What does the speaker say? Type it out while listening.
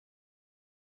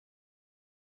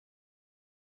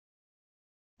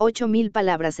8000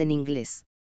 palabras en inglés.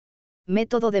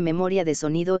 Método de memoria de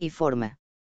sonido y forma.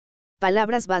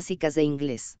 Palabras básicas de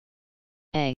inglés.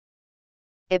 A.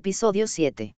 Episodio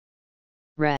 7.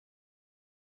 Re.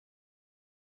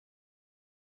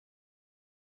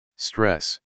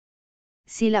 Stress.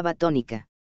 Sílaba tónica.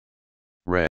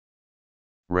 Re.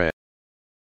 Re.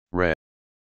 Re.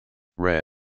 Re.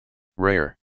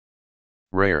 Rare.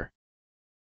 Rare.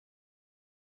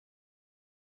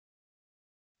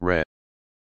 Red.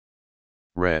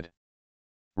 Red.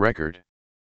 Record.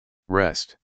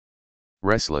 Rest.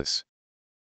 Restless.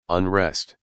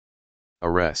 Unrest.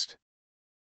 Arrest.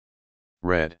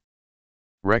 Red.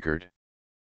 Record.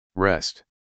 Rest.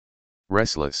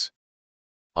 Restless.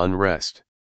 Unrest.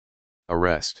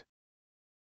 Arrest.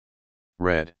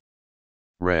 Red.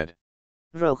 Red.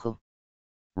 Rojo.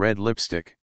 Red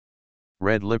lipstick.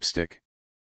 Red lipstick.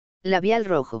 Labial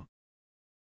rojo.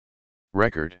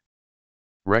 Record.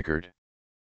 Record.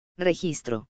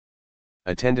 Registro.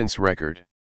 Attendance record.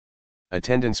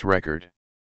 Attendance record.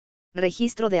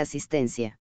 Registro de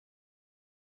asistencia.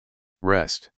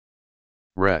 Rest.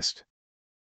 Rest.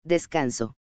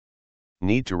 Descanso.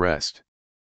 Need to rest.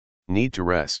 Need to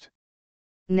rest.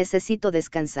 Necesito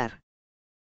descansar.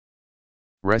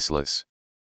 Restless.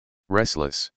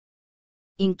 Restless.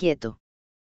 Inquieto.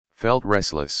 Felt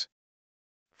restless.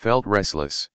 Felt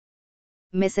restless.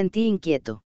 Me sentí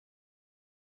inquieto.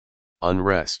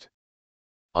 Unrest.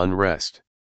 Unrest.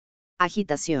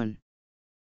 Agitación.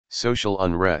 Social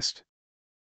unrest.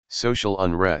 Social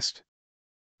unrest.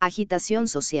 Agitación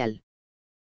social.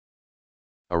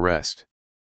 Arrest.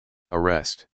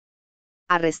 Arrest.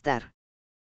 Arrestar.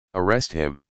 Arrest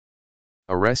him.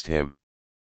 Arrest him.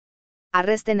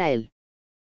 Arresten a él.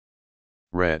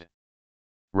 Red.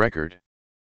 Record.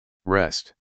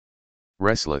 Rest.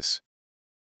 Restless.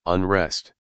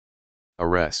 Unrest.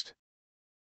 Arrest.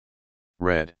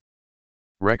 Red.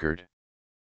 Record.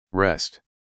 Rest.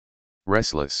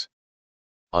 Restless.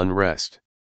 Unrest.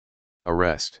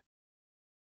 Arrest.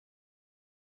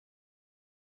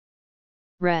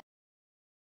 Re.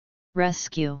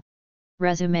 Rescue.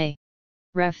 Resume.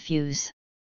 Refuse.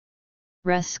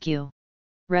 Rescue.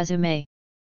 Resume.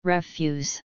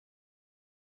 Refuse.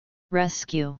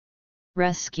 Rescue.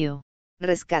 Rescue.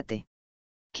 Rescate.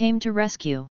 Came to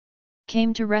rescue.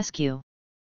 Came to rescue.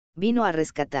 Vino a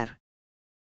rescatar.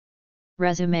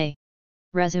 Resume.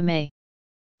 Resume.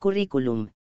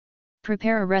 Currículum.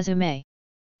 Prepare a resume.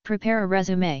 Prepare a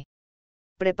resume.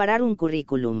 Preparar un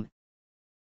currículum.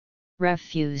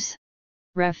 Refuse.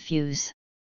 Refuse.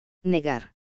 Negar.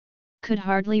 Could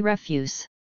hardly refuse.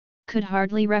 Could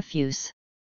hardly refuse.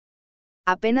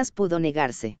 Apenas pudo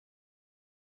negarse.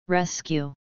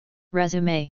 Rescue.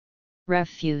 Resume.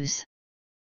 Refuse.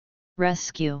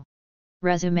 Rescue.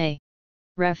 Resume.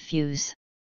 Refuse.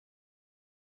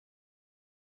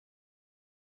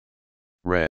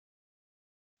 Red.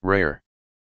 Rare.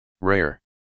 Rare.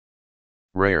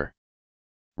 Rare.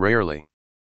 Rarely.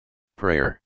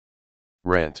 Prayer.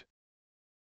 Rent.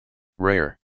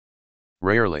 Rare.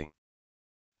 Rarely.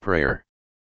 Prayer.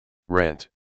 Rent.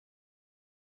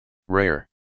 Rare.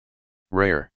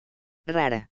 Rare.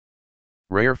 Rara.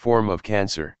 Rare form of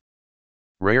cancer.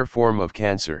 Rare form of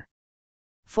cancer.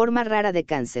 Forma rara de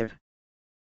cáncer.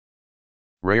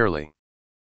 Rarely.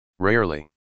 Rarely.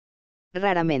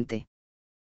 Raramente.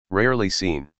 Rarely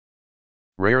seen.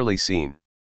 Rarely seen.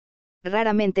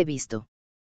 Raramente visto.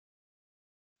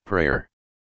 Prayer.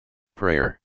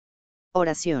 Prayer.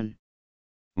 Oración.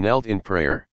 Knelt in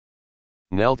prayer.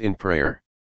 Knelt in prayer.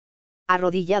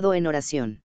 Arrodillado en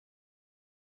oración.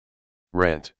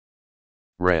 Rent.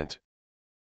 Rent.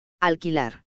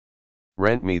 Alquilar.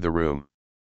 Rent me the room.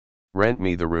 Rent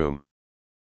me the room.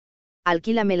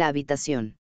 Alquílame la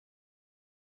habitación.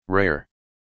 Rare.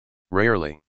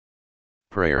 Rarely.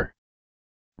 Prayer.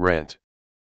 Rent.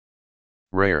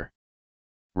 Rare.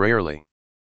 Rarely.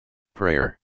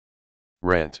 Prayer.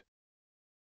 Rent.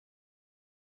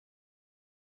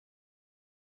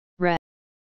 Re.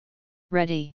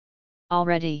 Ready.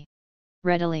 Already.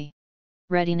 Readily.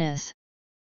 Readiness.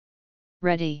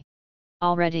 Ready.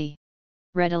 Already.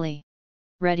 Readily.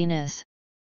 Readiness.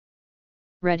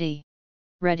 Ready.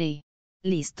 Ready.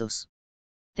 Listos.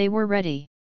 They were ready.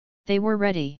 They were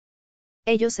ready.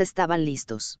 Ellos estaban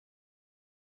listos.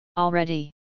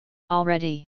 Already.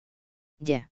 Already.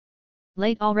 Ya.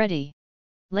 Late already.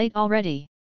 Late already.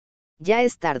 Ya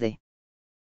es tarde.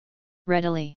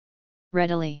 Readily.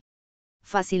 Readily.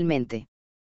 Fácilmente.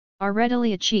 Are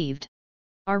readily achieved.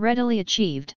 Are readily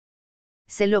achieved.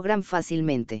 Se logran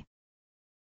fácilmente.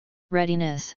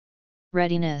 Readiness.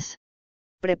 Readiness.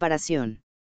 Preparación.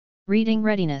 Reading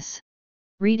readiness.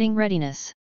 Reading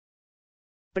readiness.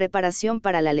 Preparación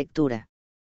para la lectura.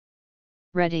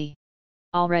 Ready.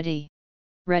 Already.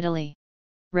 Readily.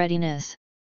 Readiness.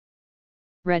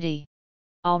 Ready.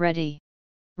 Already.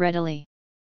 Readily.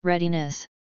 Readiness.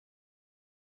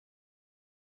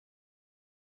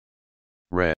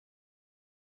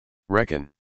 Reckon.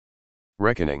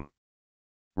 Reckoning.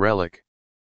 Relic.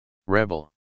 Rebel.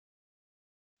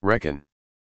 Reckon.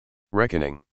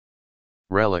 Reckoning.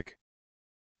 Relic.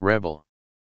 Rebel.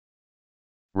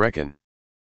 Reckon.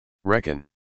 Reckon.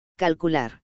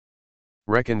 Calcular.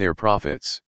 Reckon their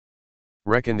profits.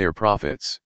 Reckon their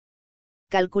profits.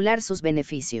 Calcular sus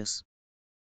beneficios.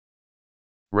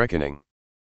 Reckoning.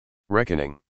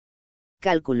 Reckoning.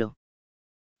 Cálculo.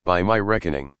 By my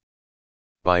reckoning.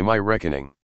 By my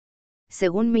reckoning.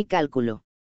 Según mi cálculo.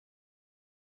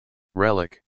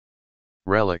 Relic.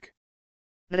 Relic.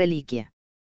 Reliquia.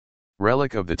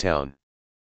 Relic of the town.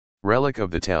 Relic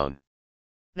of the town.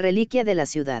 Reliquia de la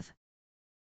ciudad.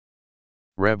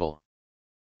 Rebel.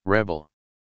 Rebel.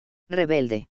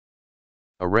 Rebelde.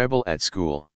 A rebel at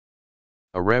school.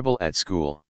 A rebel at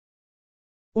school.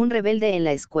 Un rebelde en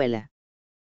la escuela.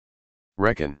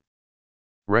 Reckon.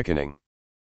 Reckoning.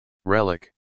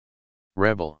 Relic.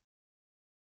 Rebel.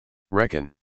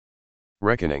 Reckon.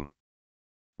 Reckoning.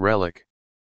 Relic.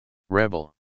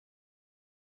 Rebel.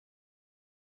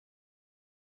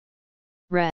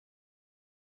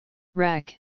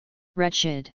 Wreck.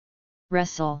 Wretched.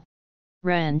 Wrestle.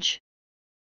 Wrench.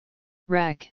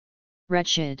 Wreck.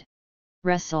 Wretched.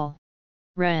 Wrestle.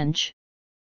 Wrench.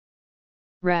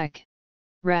 Wreck.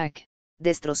 Wreck.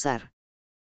 Destrozar.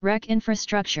 Wreck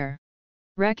infrastructure.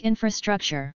 Wreck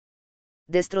infrastructure.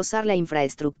 Destrozar la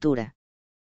infraestructura.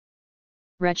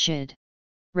 Wretched.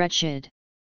 Wretched.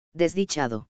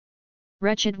 Desdichado.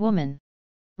 Wretched woman.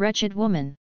 Wretched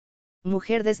woman.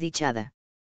 Mujer desdichada.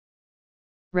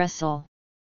 Wrestle.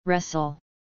 Wrestle.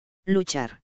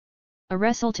 Luchar. A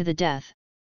wrestle to the death.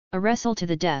 A wrestle to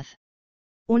the death.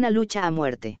 Una lucha a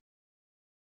muerte.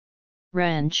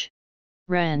 Wrench.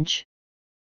 Wrench.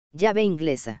 Llave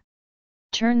inglesa.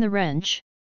 Turn the wrench.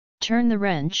 Turn the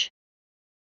wrench.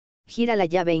 Gira la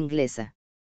llave inglesa.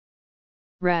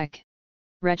 Wreck.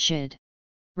 Wretched.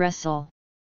 Wrestle.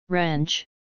 Wrench.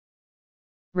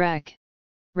 Wreck.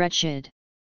 Wretched.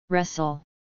 Wrestle.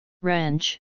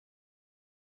 Wrench.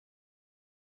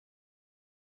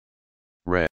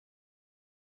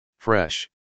 Fresh.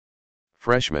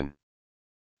 Freshman.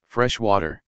 Fresh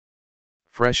water.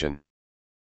 Freshen.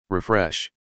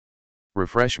 Refresh.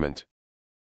 Refreshment.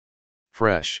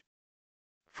 Fresh.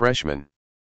 Freshman.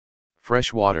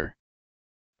 Fresh water.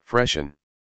 Freshen.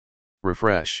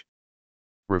 Refresh.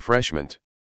 Refreshment.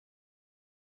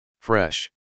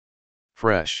 Fresh.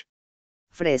 Fresh.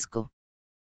 Fresco.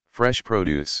 Fresh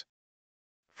produce.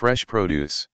 Fresh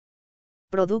produce.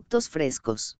 Productos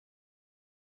frescos.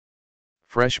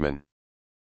 Freshman.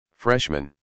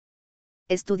 Freshman.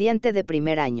 Estudiante de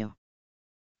primer año.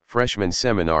 Freshman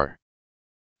seminar.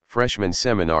 Freshman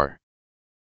seminar.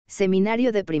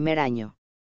 Seminario de primer año.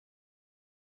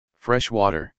 Fresh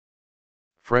water.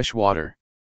 Fresh water.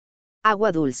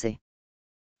 Agua dulce.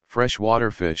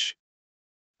 Freshwater fish.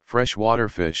 Freshwater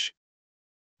fish.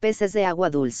 Peces de agua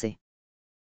dulce.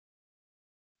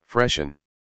 Freshen.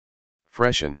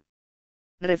 Freshen.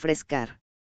 Refrescar.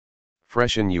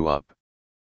 Freshen you up.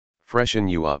 Freshen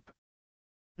you up.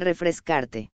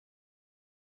 Refrescarte.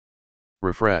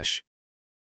 Refresh.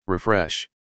 Refresh.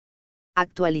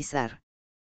 Actualizar.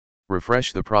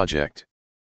 Refresh the project.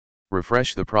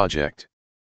 Refresh the project.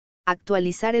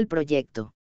 Actualizar el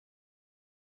proyecto.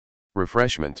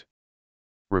 Refreshment.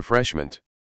 Refreshment.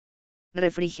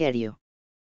 Refrigerio.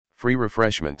 Free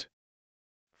refreshment.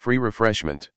 Free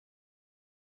refreshment.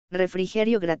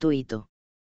 Refrigerio gratuito.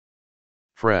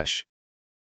 Fresh.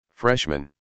 Freshman.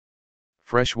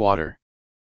 Fresh water.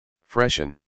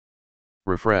 Freshen.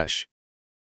 Refresh.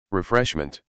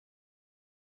 Refreshment.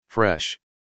 Fresh.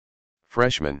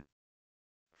 Freshman.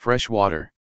 Fresh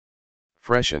water.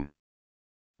 Freshen.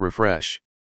 Refresh.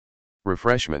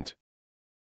 Refreshment.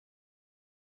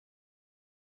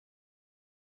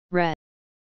 Red.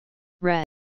 Red.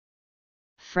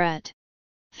 Fret.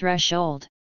 Threshold.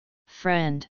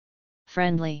 Friend.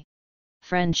 Friendly.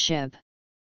 Friendship.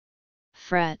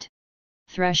 Fret.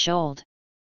 Threshold.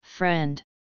 Friend.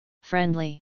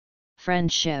 Friendly.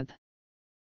 Friendship.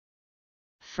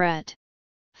 Fret.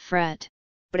 Fret.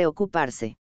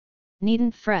 Preocuparse.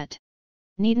 Needn't fret.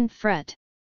 Needn't fret.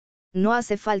 No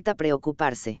hace falta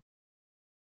preocuparse.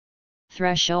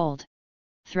 Threshold.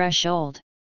 Threshold.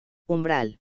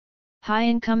 Umbral. High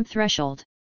income threshold.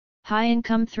 High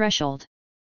income threshold.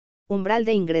 Umbral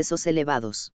de ingresos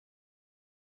elevados.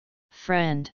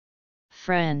 Friend.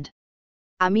 Friend.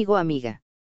 Amigo, amiga.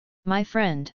 My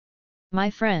friend. My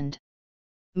friend.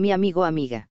 Mi amigo,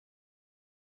 amiga.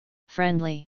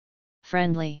 Friendly.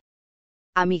 Friendly.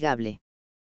 Amigable.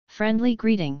 Friendly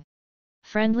greeting.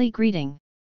 Friendly greeting.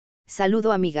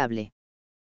 Saludo amigable.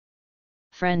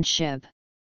 Friendship.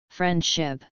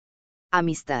 Friendship.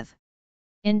 Amistad.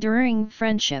 Enduring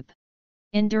friendship.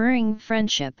 Enduring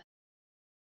friendship.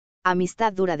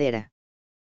 Amistad duradera.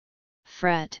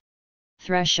 Fret.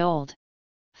 Threshold.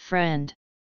 Friend.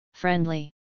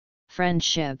 Friendly.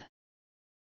 Friendship.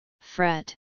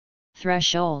 Fret.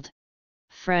 Threshold.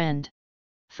 Friend.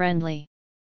 Friendly.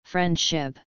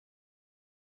 Friendship.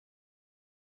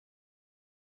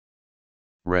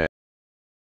 Red.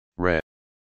 Red.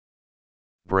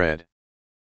 Bread.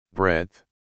 Breadth.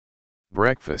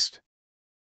 Breakfast.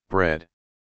 Bread.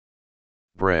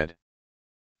 Bread.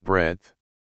 Breadth.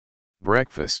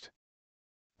 Breakfast.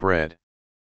 Bread.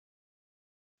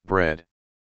 Bread.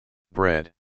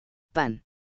 Bread. Pan.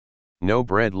 No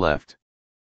bread left.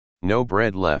 No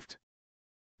bread left.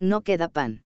 No queda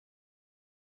pan.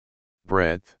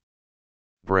 Breadth.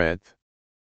 Breadth.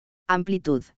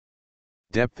 Amplitud.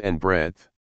 Depth and breadth.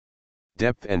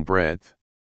 Depth and breadth.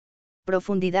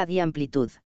 Profundidad y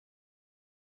amplitud.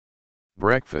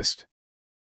 Breakfast.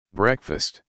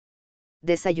 Breakfast.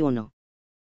 Desayuno.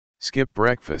 Skip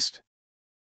breakfast.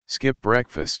 Skip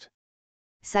breakfast.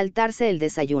 Saltarse el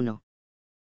desayuno.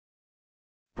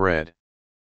 Bread.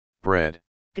 Bread.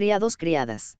 Criados,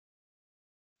 criadas.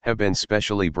 Have been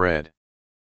specially bred.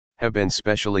 Have been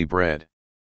specially bred.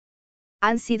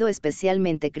 Han sido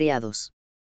especialmente criados.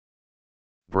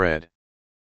 Bread.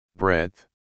 Breadth.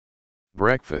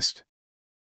 Breakfast.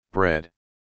 Bread.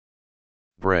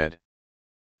 Bread.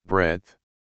 Breadth.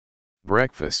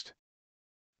 Breakfast.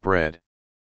 Bread.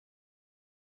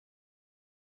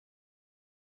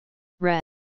 Red.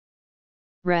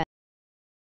 Red.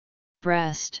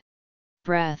 Breast.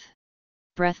 Breath.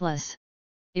 Breathless.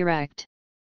 Erect.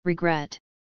 Regret.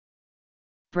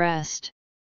 Breast.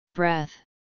 Breath.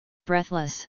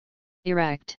 Breathless.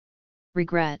 Erect.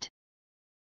 Regret.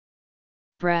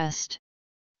 Breast.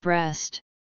 Breast.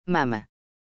 Mama.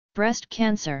 Breast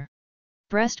cancer.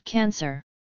 Breast cancer.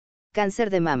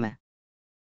 Cáncer de mama.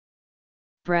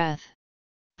 Breath.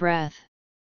 Breath.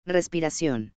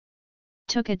 Respiración.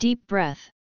 Took a deep breath.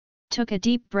 Took a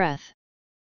deep breath.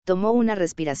 Tomó una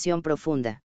respiración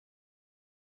profunda.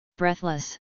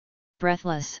 Breathless.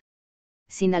 Breathless.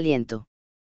 Sin aliento.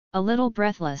 A little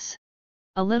breathless.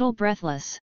 A little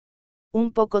breathless.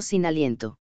 Un poco sin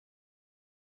aliento.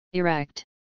 Erect.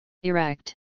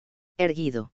 Erect.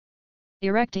 Erguido.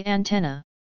 Erect antenna.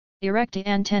 Erect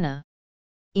antenna.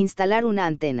 Instalar una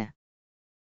antena.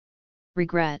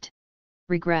 Regret.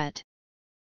 Regret.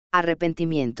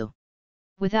 Arrepentimiento.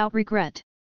 Without regret.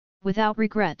 Without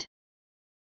regret.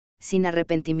 Sin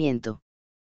arrepentimiento.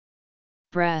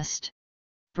 Breast.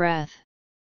 Breath.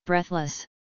 Breathless.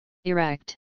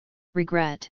 Erect.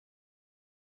 Regret.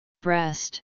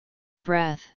 Breast.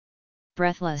 Breath.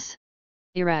 Breathless.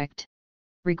 Erect.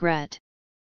 Regret.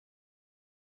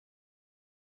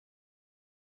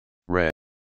 Red.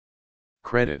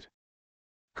 Credit.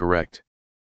 Correct.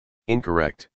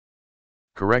 Incorrect.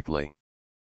 Correctly.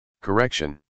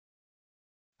 Correction.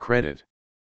 Credit.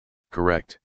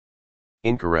 Correct.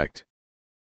 Incorrect.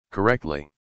 Correctly.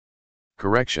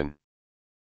 Correction.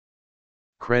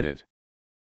 Credit.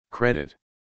 Credit.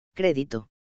 Crédito.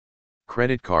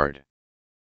 Credit card.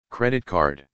 Credit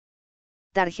card.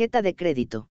 Tarjeta de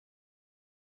crédito.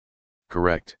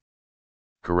 Correct.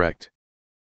 Correct.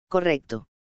 Correcto.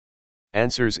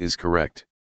 Answers is correct.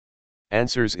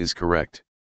 Answers is correct.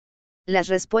 Las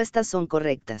respuestas son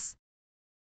correctas.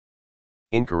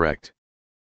 Incorrect.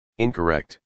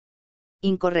 Incorrect.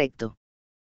 Incorrecto.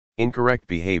 Incorrect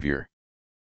behavior.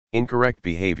 Incorrect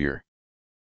behavior.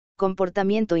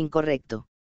 Comportamiento incorrecto.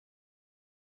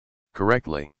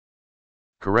 Correctly.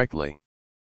 Correctly.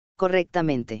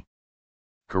 Correctamente.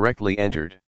 Correctly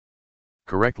entered.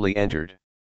 Correctly entered.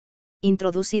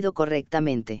 Introducido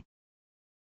correctamente.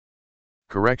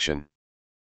 Correction.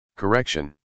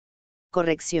 Correction.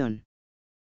 Corrección.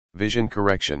 Vision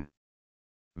correction.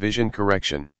 Vision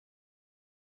correction.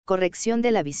 Corrección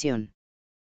de la visión.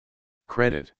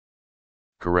 Credit.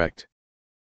 Correct.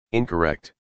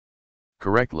 Incorrect.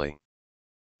 Correctly.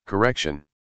 Correction.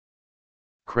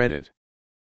 Credit.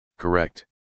 Correct.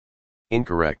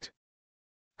 Incorrect.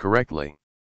 Correctly.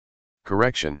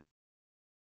 Correction.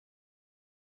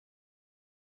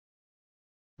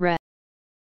 Red.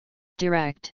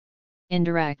 Direct.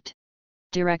 Indirect.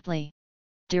 Directly.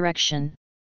 Direction.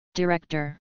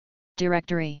 Director.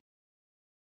 Directory.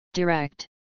 Direct.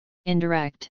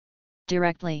 Indirect.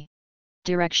 Directly.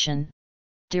 Direction.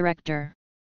 director,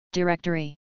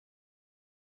 directory,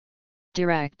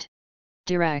 direct,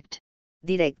 direct,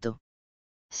 directo,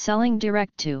 selling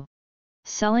direct to,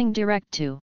 selling direct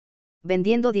to,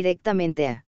 vendiendo directamente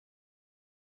a,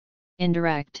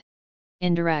 indirect,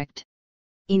 indirect,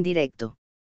 indirecto,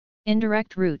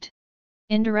 indirect route,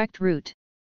 indirect route,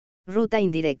 ruta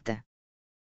indirecta,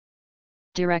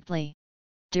 directly,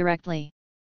 directly,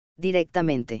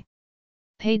 directamente,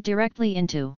 paid directly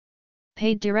into,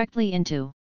 paid directly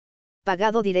into,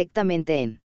 pagado directamente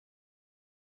en,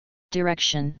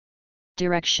 direction,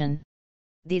 direction,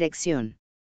 dirección,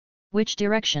 which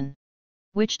direction,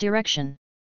 which direction,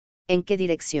 en qué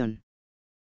dirección,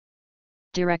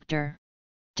 director,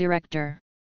 director,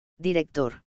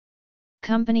 director,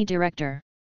 company director,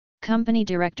 company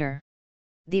director,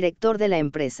 director de la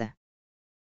empresa,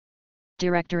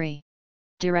 directory,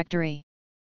 directory,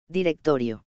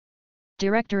 directorio,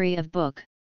 directory of book,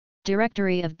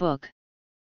 directory of book,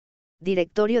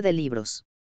 directorio de libros,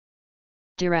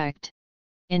 direct,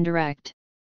 indirect,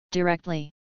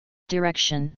 directly,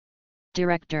 direction,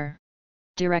 director,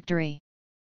 directory,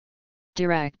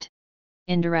 direct,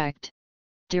 indirect,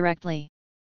 directly,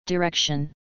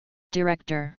 direction,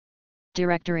 director,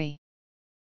 directory,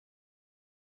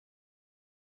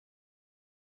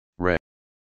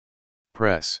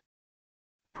 press,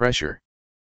 pressure,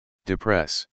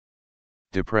 depress,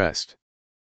 depressed,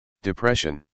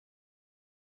 depression,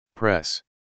 press,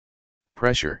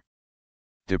 pressure,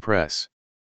 depress,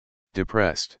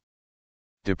 depressed,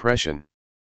 depression,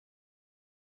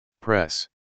 press,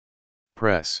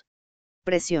 press,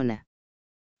 presiona,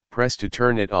 press to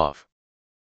turn it off,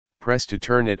 press to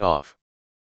turn it off,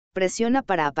 presiona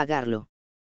para apagarlo,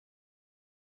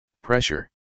 pressure,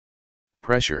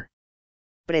 pressure,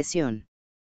 presión,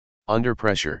 under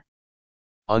pressure,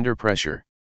 under pressure,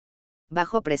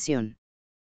 bajo presión,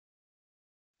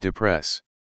 depress,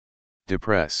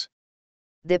 depress,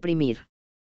 deprimir,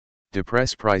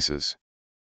 depress prices,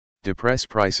 depress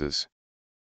prices,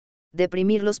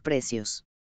 deprimir los precios,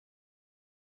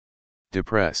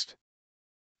 depressed,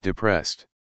 depressed,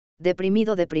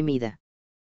 deprimido, deprimida,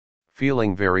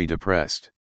 feeling very depressed,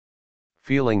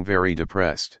 feeling very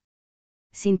depressed,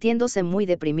 sintiéndose muy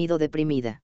deprimido,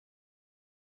 deprimida,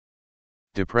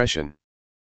 depression,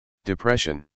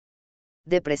 depression,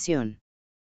 depresión,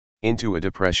 into a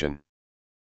depression,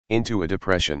 into a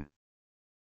depression,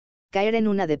 caer en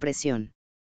una depresión,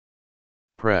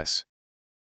 press,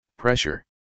 pressure,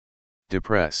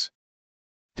 depress,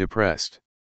 depressed,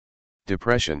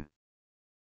 depression,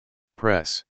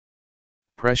 press,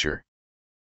 pressure,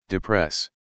 depress,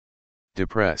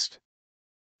 depressed,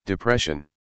 depression,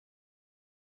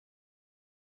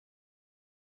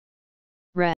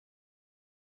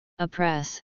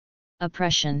 oppress,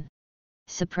 oppression,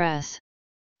 suppress,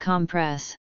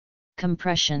 compress,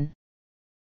 compression,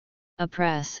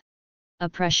 oppress,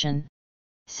 oppression,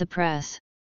 suppress,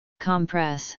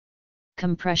 compress,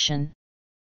 compression,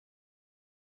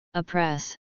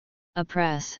 oppress,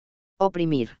 oppress,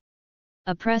 oprimir,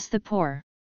 oppress the poor,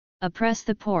 oppress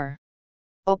the poor,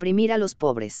 oprimir a los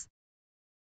pobres,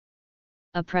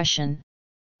 oppression,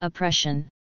 oppression,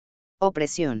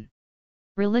 opresión,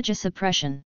 religious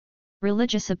oppression,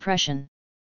 religious oppression,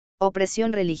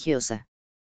 opresión religiosa,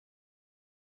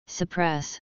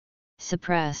 suppress,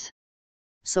 suppress,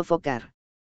 sofocar,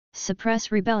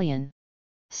 suppress rebellion,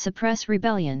 suppress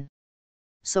rebellion,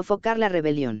 sofocar la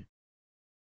rebelión,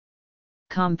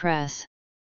 compress,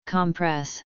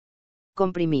 compress,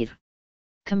 comprimir,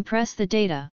 compress the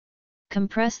data,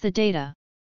 compress the data,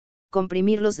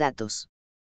 comprimir los datos,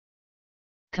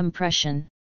 compression,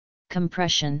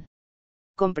 compression,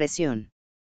 compresión,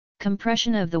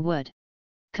 compression of the wood,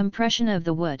 compression of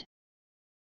the wood,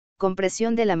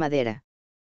 compresión de la madera,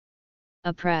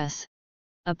 oppress,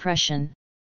 oppression,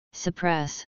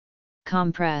 suppress,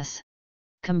 compress,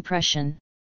 compression,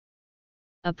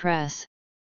 oppress,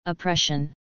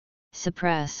 oppression,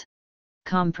 suppress,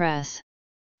 compress,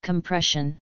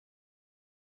 compression,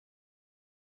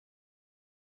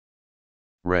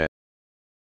 red,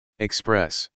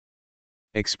 express,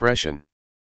 expression,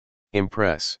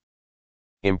 impress,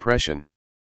 impression,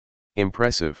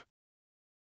 impressive,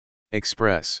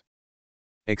 express,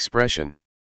 expression,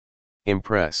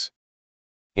 impress,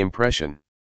 impression,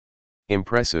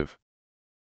 impressive,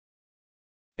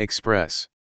 express,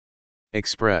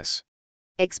 express,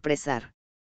 expresar,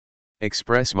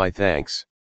 express my thanks,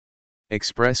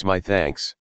 express my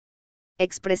thanks,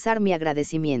 expresar mi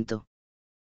agradecimiento,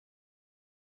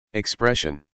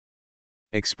 expression,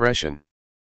 expression,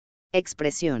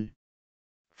 expresión,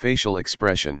 facial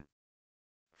expression,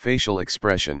 facial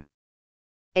expression,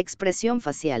 expresión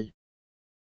facial,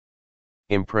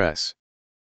 Impress.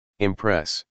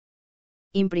 Impress.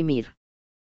 Imprimir.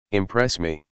 Impress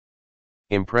me.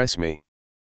 Impress me.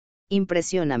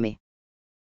 Impresióname.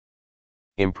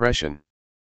 Impression.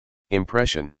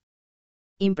 Impression.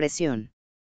 Impresión.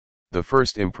 The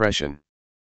first impression.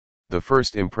 The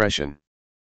first impression.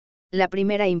 La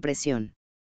primera impresión.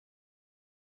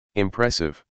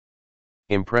 Impressive.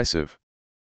 Impressive.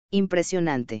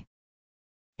 Impresionante.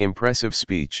 Impressive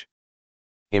speech.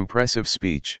 Impressive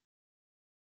speech.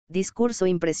 Discurso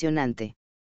impresionante.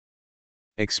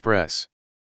 Express.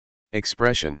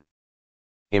 Expression.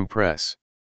 Impress.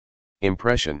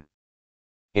 Impression.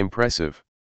 Impressive.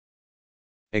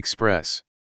 Express.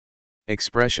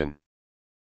 Expression.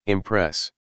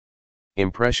 Impress.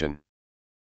 Impression.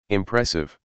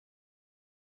 Impressive.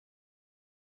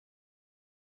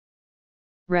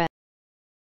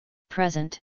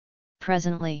 Present,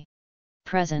 presently,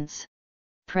 presence,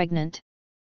 pregnant.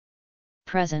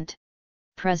 Present,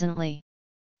 presently,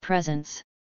 presence,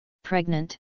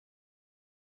 pregnant.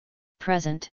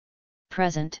 Present,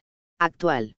 present.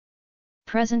 Actual.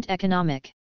 Present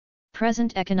economic.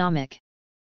 Present economic.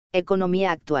 Economía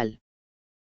actual.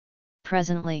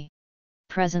 Presently.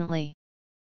 Presently.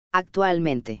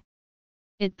 Actualmente.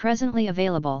 It presently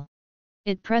available.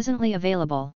 It presently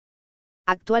available.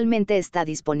 Actualmente está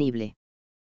disponible.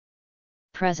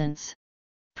 Presence.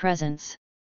 Presence.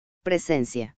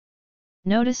 Presencia.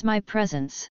 Notice my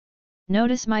presence.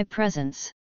 Notice my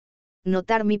presence.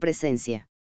 Notar mi presencia.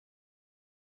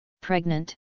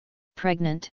 Pregnant.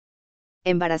 Pregnant.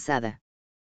 Embarazada.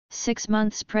 6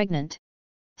 months pregnant.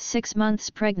 6 months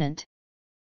pregnant.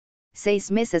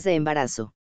 6 meses de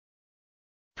embarazo.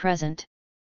 Present.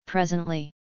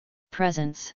 Presently.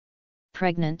 Presence.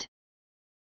 Pregnant.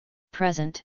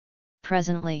 Present.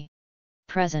 Presently.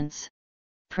 Presence.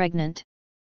 Pregnant.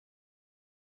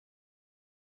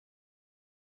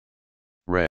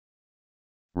 Red.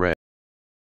 Red.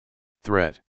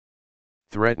 Thread.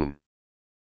 Threaten.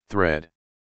 Thread.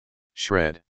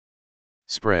 Shred.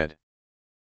 Spread.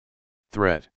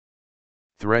 Thread.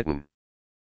 Threaten.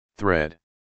 Thread.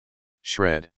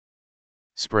 Shred.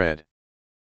 Spread.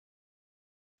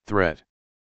 Threat.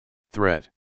 Threat.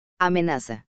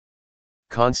 Amenaza.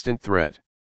 Constant threat.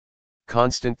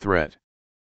 Constant threat.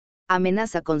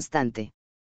 Amenaza constante.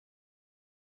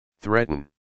 Threaten.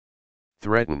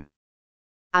 Threaten.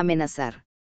 Amenazar.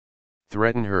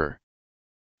 Threaten her.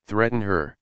 Threaten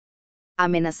her.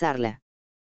 Amenazarla.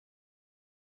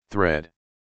 Thread.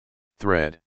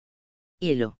 Thread.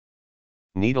 Hilo.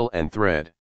 Needle and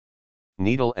thread.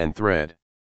 Needle and thread.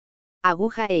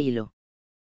 Aguja e hilo.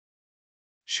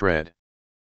 Shred.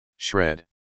 Shred.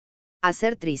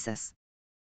 Hacer trizas.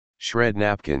 Shred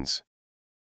napkins.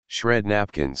 Shred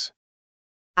napkins.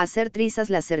 Hacer trizas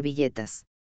las servilletas.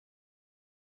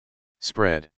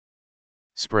 Spread.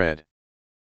 Spread.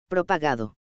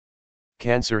 Propagado.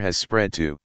 Cancer has spread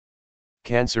to.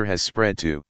 Cancer has spread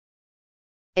to.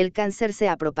 El cáncer se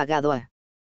ha propagado a.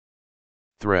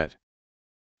 Threat.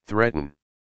 Threaten.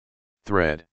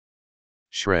 Thread.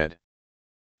 Shred.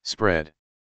 Spread.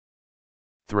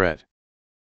 Threat.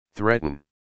 Threaten.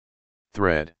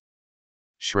 Thread.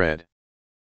 Shred.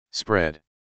 Spread.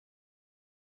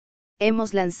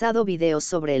 Hemos lanzado videos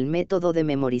sobre el método de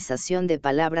memorización de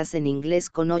palabras en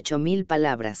inglés con 8000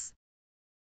 palabras.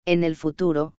 En el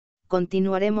futuro,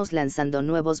 continuaremos lanzando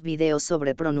nuevos videos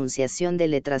sobre pronunciación de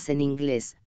letras en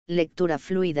inglés, lectura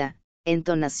fluida,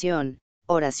 entonación,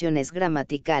 oraciones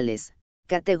gramaticales,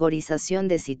 categorización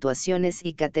de situaciones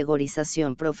y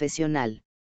categorización profesional.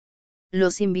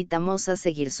 Los invitamos a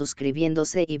seguir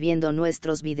suscribiéndose y viendo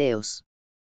nuestros videos.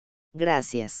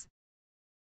 Gracias.